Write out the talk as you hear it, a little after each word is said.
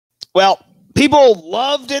Well, people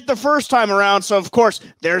loved it the first time around, so of course,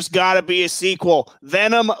 there's got to be a sequel.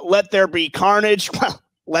 Venom, Let There Be Carnage. Well,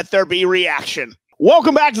 let there be reaction.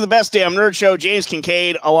 Welcome back to the Best Damn Nerd Show. James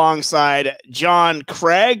Kincaid alongside John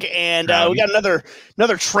Craig, and we got another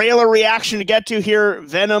trailer reaction to get to here.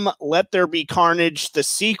 Venom, Let There Be Carnage, the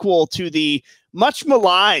sequel to the much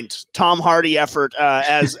maligned Tom Hardy effort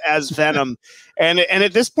as Venom, and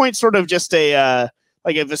at this point, sort of just a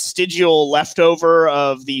like a vestigial leftover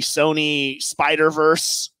of the Sony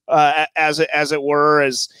Spider-Verse, as it were,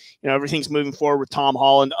 as you know, everything's moving forward with Tom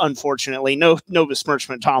Holland. Unfortunately, no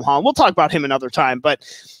besmirchment Tom Holland. We'll talk about him another time, but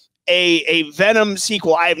a Venom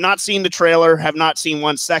sequel. I have not seen the trailer, have not seen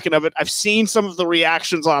 1 second of it. I've seen some of the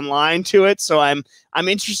reactions online to it, so I'm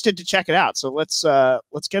interested to check it out. So let's get it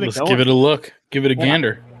going. Let's give it a look. Give it a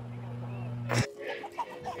gander.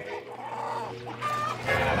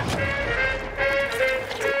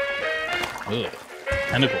 Ugh.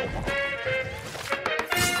 Tentacle.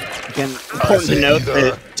 Again, important to note that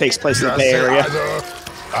it takes place in the Bay Area.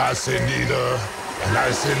 I say neither, and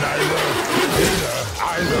I say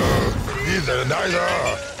neither, neither.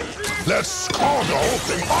 Let's call the whole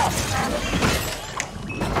thing off.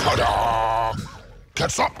 Ta-da!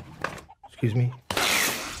 Catch up. Excuse me.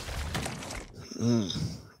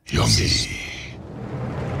 YongYea.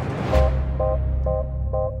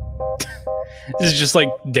 This is just like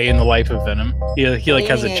day in the life of Venom. He like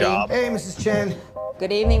has a job. Hey, Mrs. Chen.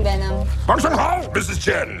 Good evening, Venom. Function hall, Mrs.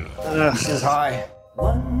 Chen. Says hi.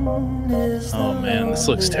 Oh man, this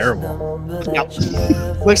looks terrible. Yep.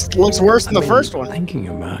 looks worse than the first one. Thinking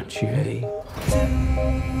about you, Eddie.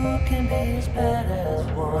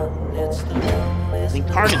 I think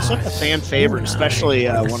Carnage is such a fan favorite, especially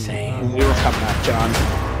when we were coming up, John.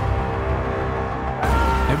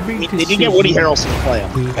 Did you get Woody Harrelson to play him?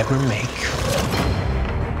 We ever make.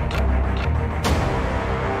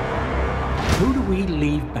 Who do we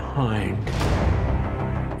leave behind?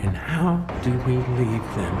 And how do we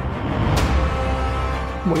leave them?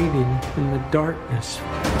 Waiting in the darkness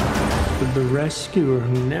for the rescuer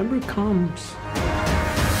who never comes.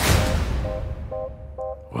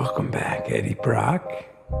 Welcome back, Eddie Brock.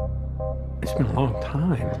 It's been a long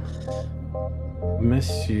time.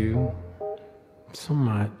 Miss you so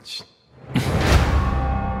much.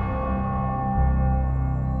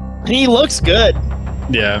 He looks good.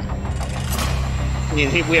 Yeah. I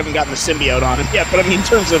mean, we haven't gotten the symbiote on him yet, but I mean, in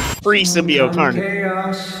terms of pre-symbiote Carnage.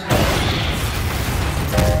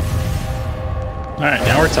 All right,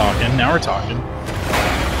 now we're talking. Now we're talking.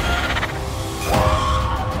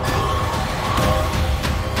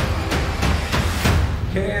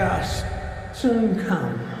 Chaos soon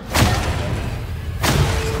come.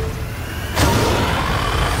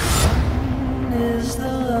 Is the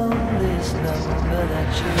loneliest number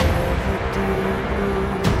that you ever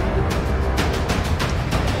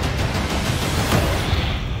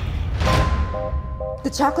The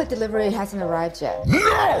chocolate delivery hasn't arrived yet.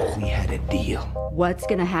 No! We had a deal. What's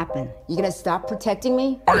gonna happen? You gonna stop protecting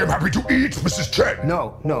me? I am happy to eat, Mrs. Chen.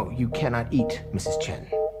 No, you cannot eat, Mrs. Chen.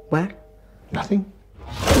 What? Nothing?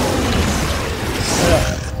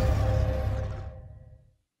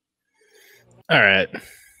 All right.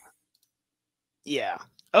 Yeah.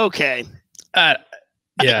 Okay.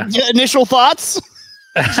 Yeah. Initial thoughts?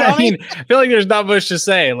 I mean, I feel like there's not much to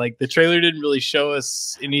say. Like, the trailer didn't really show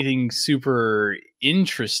us anything super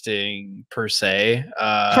interesting per se.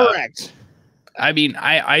 Correct. I mean,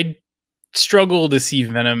 I struggle to see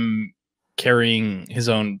Venom carrying his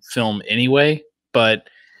own film anyway, but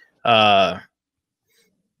yeah,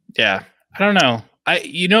 I don't know.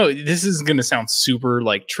 This is gonna sound super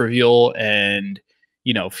like trivial, and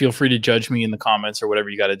feel free to judge me in the comments or whatever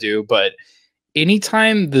you got to do, but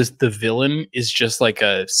anytime the villain is just like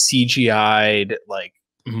a CGI'd like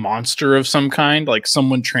monster of some kind, like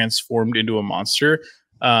someone transformed into a monster.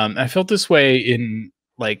 I felt this way in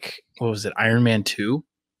like, what was it, Iron Man 2?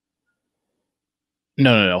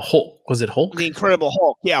 No, Hulk. Was it Hulk? The Incredible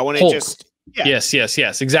Hulk. Yeah, when Hulk. it just Yes,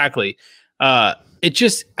 exactly. It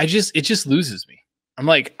just loses me. I'm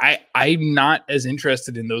like, I'm not as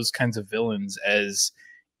interested in those kinds of villains as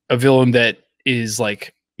a villain that is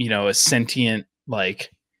like, a sentient, like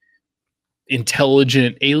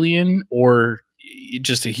intelligent alien, or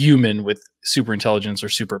just a human with super intelligence or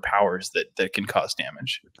superpowers that can cause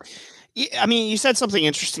damage. Yeah, I mean, you said something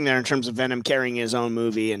interesting there in terms of Venom carrying his own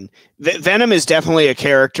movie, and Venom is definitely a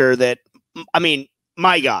character that, I mean,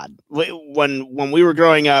 my God, when we were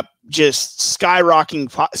growing up, just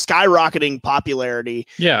skyrocketing popularity.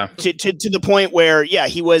 Yeah. To the point where, yeah,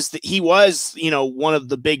 he was one of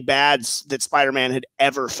the big bads that Spider-Man had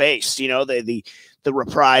ever faced. The the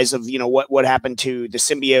reprise of, what happened to the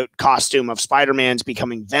symbiote costume of Spider-Man's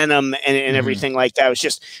becoming Venom and everything like that.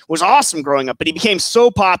 Was awesome growing up, but he became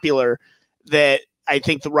so popular that I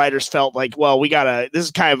think the writers felt like, well, this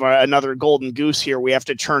is kind of another golden goose here. We have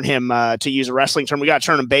to turn him, to use a wrestling term, we got to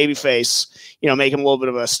turn him babyface, make him a little bit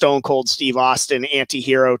of a Stone Cold Steve Austin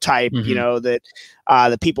anti-hero type,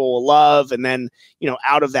 that people will love. And then,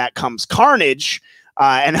 out of that comes Carnage.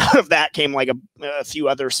 And out of that came like a few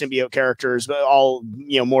other symbiote characters, but all,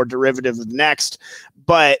 more derivative of the next.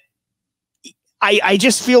 But I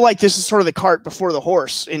just feel like this is sort of the cart before the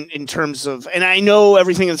horse in terms of, and I know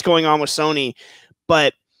everything that's going on with Sony,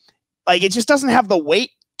 but like, it just doesn't have the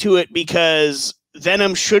weight to it because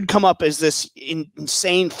Venom should come up as this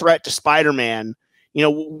insane threat to Spider-Man.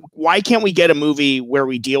 Why can't we get a movie where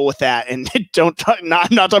we deal with that and I'm not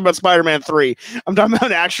talking about Spider-Man 3. I'm talking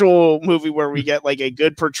about an actual movie where we get like a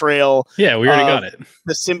good portrayal. Yeah, we already got it.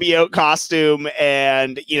 The symbiote costume,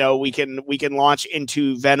 and we can launch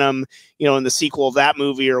into Venom, in the sequel of that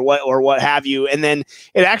movie or what have you. And then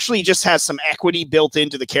it actually just has some equity built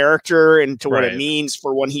into the character and to what it means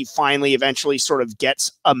for when he finally eventually sort of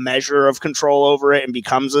gets a measure of control over it and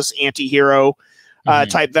becomes this anti-hero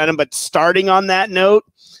type Venom. But starting on that note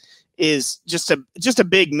is just a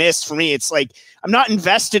big miss for me. It's like, I'm not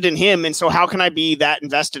invested in him. And so how can I be that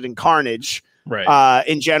invested in Carnage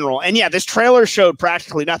in general? And yeah, this trailer showed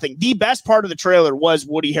practically nothing. The best part of the trailer was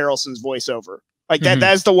Woody Harrelson's voiceover. Like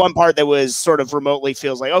that's the one part that was sort of remotely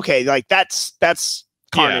feels like, okay, like that's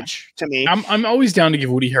Carnage to me. I'm always down to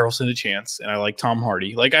give Woody Harrelson a chance, and I like Tom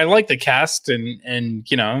Hardy. Like, I like the cast and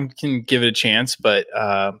can give it a chance, but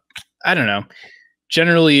I don't know.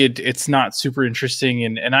 Generally, it's not super interesting,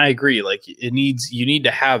 and I agree. Like, you need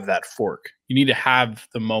to have that fork. You need to have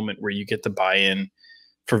the moment where you get the buy-in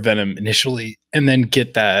for Venom initially, and then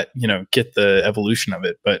get that, get the evolution of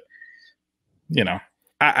it. But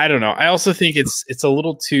I don't know. I also think it's a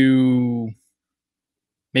little too,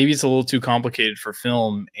 maybe it's a little too complicated for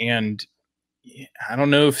film, and I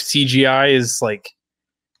don't know if CGI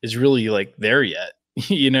is really like there yet.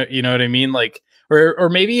 You know what I mean? Like. Or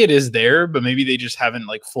maybe it is there, but maybe they just haven't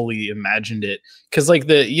like fully imagined it. Cause like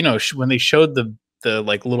when they showed the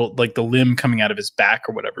like little, like the limb coming out of his back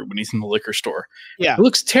or whatever, when he's in the liquor store, it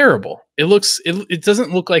looks terrible. It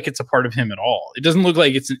doesn't look like it's a part of him at all. It doesn't look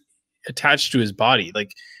like it's attached to his body.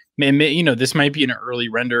 Like, this might be an early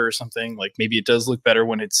render or something. Like maybe it does look better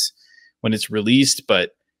when it's released, but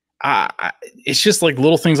it's just like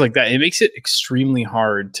little things like that. It makes it extremely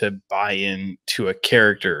hard to buy into a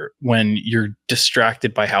character when you're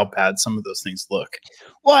distracted by how bad some of those things look.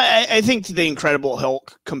 Well, I think the Incredible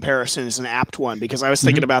Hulk comparison is an apt one, because I was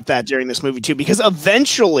thinking about that during this movie too, because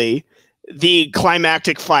eventually the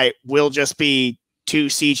climactic fight will just be two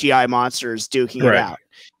CGI monsters duking it out.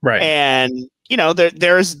 Right. And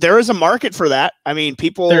there is a market for that. I mean,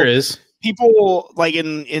 there is. People like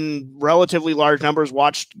in relatively large numbers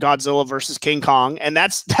watched Godzilla versus King Kong, and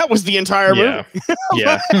that was the entire movie.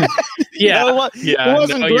 Yeah. You're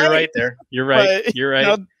right there. You're right. But, you're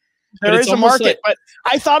right. There is a market, but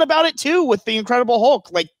I thought about it too with the Incredible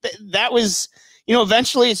Hulk. Like that was,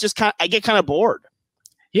 eventually it's just I get kind of bored.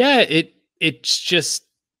 Yeah, it's just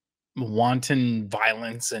wanton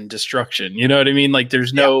violence and destruction. You know what I mean? Like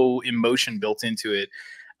there's no emotion built into it,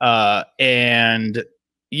 and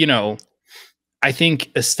I think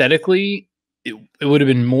aesthetically, it would have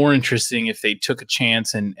been more interesting if they took a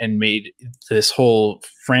chance and made this whole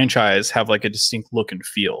franchise have like a distinct look and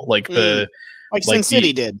feel, like Sin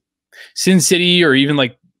City did. Sin City, or even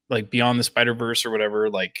like Beyond the Spider-Verse or whatever.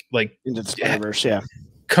 Like Into the Spider-Verse,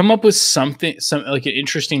 come up with some like an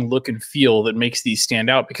interesting look and feel that makes these stand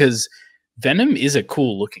out, because Venom is a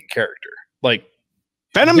cool looking character. Like.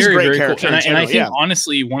 Venom's a great character. Cool. And I think,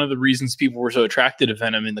 honestly, one of the reasons people were so attracted to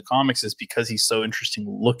Venom in the comics is because he's so interesting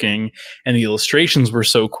looking, and the illustrations were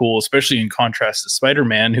so cool, especially in contrast to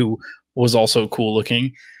Spider-Man, who was also cool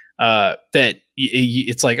looking, that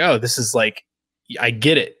it's like, oh, this is like, I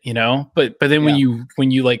get it, But then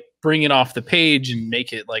when you like bring it off the page and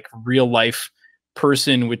make it like real life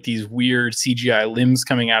person with these weird CGI limbs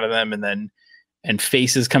coming out of them and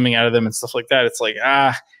faces coming out of them and stuff like that, it's like,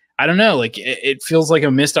 I don't know, like it feels like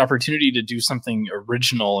a missed opportunity to do something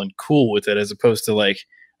original and cool with it, as opposed to like,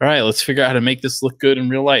 all right, let's figure out how to make this look good in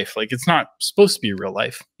real life. Like, it's not supposed to be real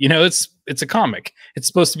life. It's a comic. It's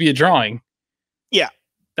supposed to be a drawing. Yeah.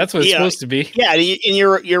 That's what it's supposed to be. Yeah, and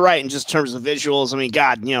you're right in just terms of visuals. I mean,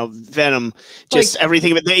 God, Venom, just like,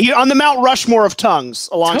 everything. But on the Mount Rushmore of tongues,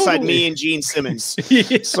 alongside me and Gene Simmons.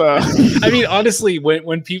 So, I mean, honestly,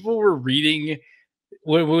 when people were reading,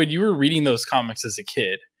 when you were reading those comics as a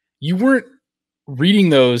kid, you weren't reading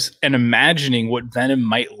those and imagining what Venom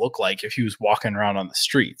might look like if he was walking around on the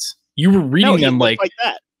streets. You were reading them like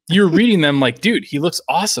that. You were reading them like, dude, he looks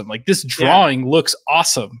awesome. Like this drawing looks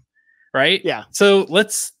awesome. Right? Yeah. So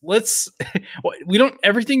let's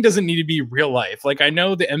everything doesn't need to be real life. Like I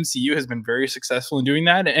know the MCU has been very successful in doing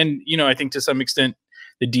that. And I think to some extent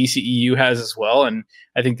the DCEU has as well. And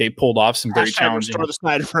I think they pulled off some very challenging. Restore the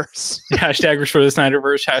Snyderverse. Hashtag restore the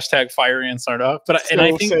Snyderverse, hashtag fire and start off. But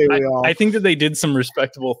I think that they did some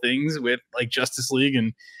respectable things with like Justice League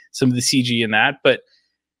and some of the CG in that. But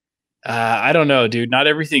I don't know, dude. Not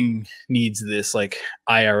everything needs this like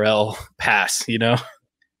IRL pass, Yeah,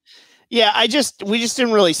 we just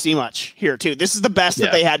didn't really see much here too. This is the best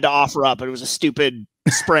that they had to offer up. It was a stupid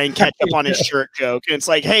spraying ketchup on his shirt joke. And it's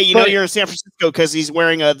like, hey, you're in San Francisco because he's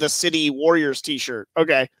wearing the City Warriors t-shirt.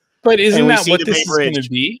 Okay. But isn't that what this is going to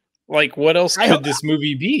be? Like, what else could this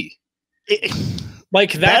movie be?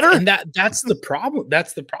 Like that, and that's the problem.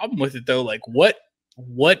 That's the problem with it though. Like what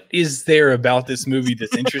is there about this movie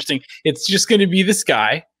that's interesting? It's just going to be this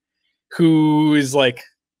guy who is like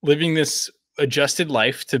living this adjusted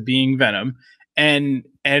life to being Venom, and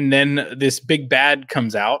then this big bad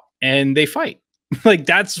comes out and they fight. Like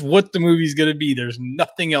that's what the movie's gonna be. There's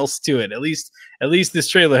nothing else to it. At least this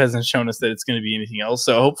trailer hasn't shown us that it's gonna be anything else.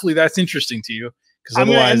 So hopefully that's interesting to you. Because I'm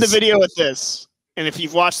gonna end the video with this. And if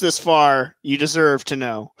you've watched this far, you deserve to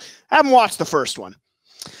know. I haven't watched the first one.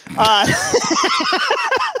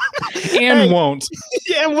 And won't.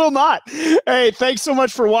 And will not. Hey, thanks so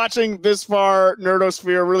much for watching this far,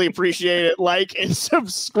 Nerdosphere. Really appreciate it. Like and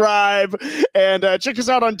subscribe. And check us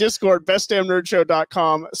out on Discord,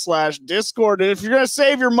 bestdamnerdshow.com/Discord. And if you're going to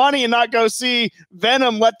save your money and not go see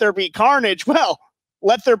Venom, Let There Be Carnage, well,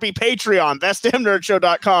 let there be Patreon,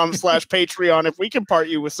 bestdamnerdshow.com/Patreon. If we can part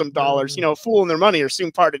you with some dollars, fool and their money are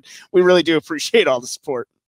soon parted. We really do appreciate all the support.